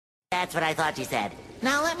That's what I thought you said.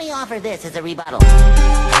 Now let me offer this as a rebuttal.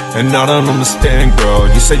 And I don't understand, girl.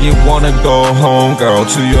 You say you wanna go home, girl,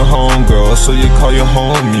 to your home, girl. So you call your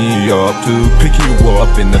homie up to pick you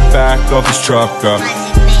up in the back of his truck, girl.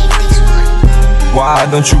 Why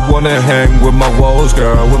don't you wanna hang with my woes,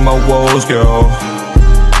 girl, with my woes, girl?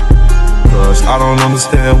 Cause I don't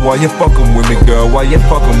understand why you fucking with me, girl. Why you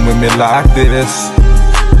fucking with me like this?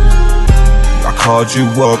 I called you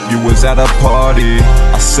up, you was at a party.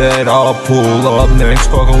 I said I'll pull up next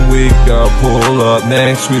fucking week, girl. Pull up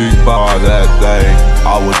next week. By that day,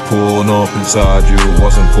 I was pulling up inside you.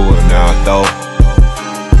 Wasn't pulling out though.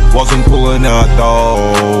 Wasn't pulling out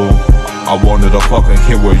though. I wanted a fucking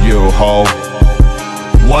kid with you, ho.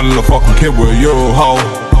 Wanted a fucking kid with you, ho.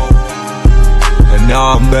 And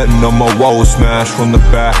now I'm letting on my woe smash from the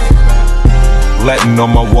back. Letting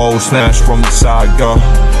on my woe smash from the side, girl.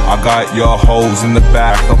 I got your hoes in the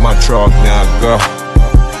back of my truck now, girl.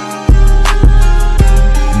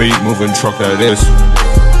 Meat moving truck that is.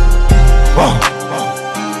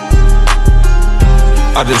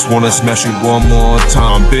 I just wanna smash you one more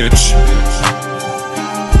time, bitch.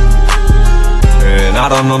 And I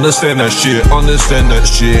don't understand that shit,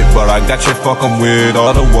 but I got you fucking with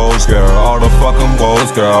all the woes, girl. All the fucking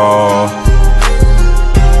woes, girl.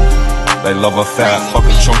 They love a fat,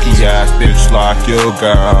 fucking chunky ass bitch like you,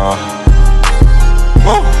 girl.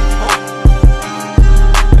 Woo.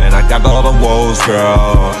 And I got all the woes,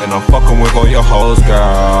 girl. And I'm fucking with all your hoes,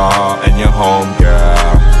 girl. And your home,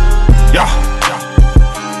 girl. Yeah.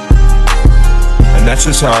 And that's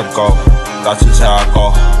just how it go. That's just how it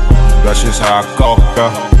go. That's just how it go,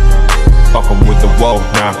 girl. Fucking with the woe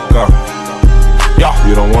now, girl. Yeah.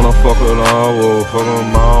 You don't wanna fuck with my woe, fuck with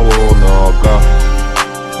my woe, no, girl.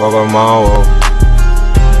 Fuck with my woe.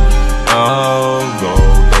 Oh, no,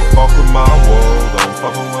 don't fuck with my woe. Don't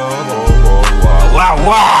fuck with my woe. Wow,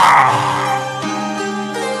 wow.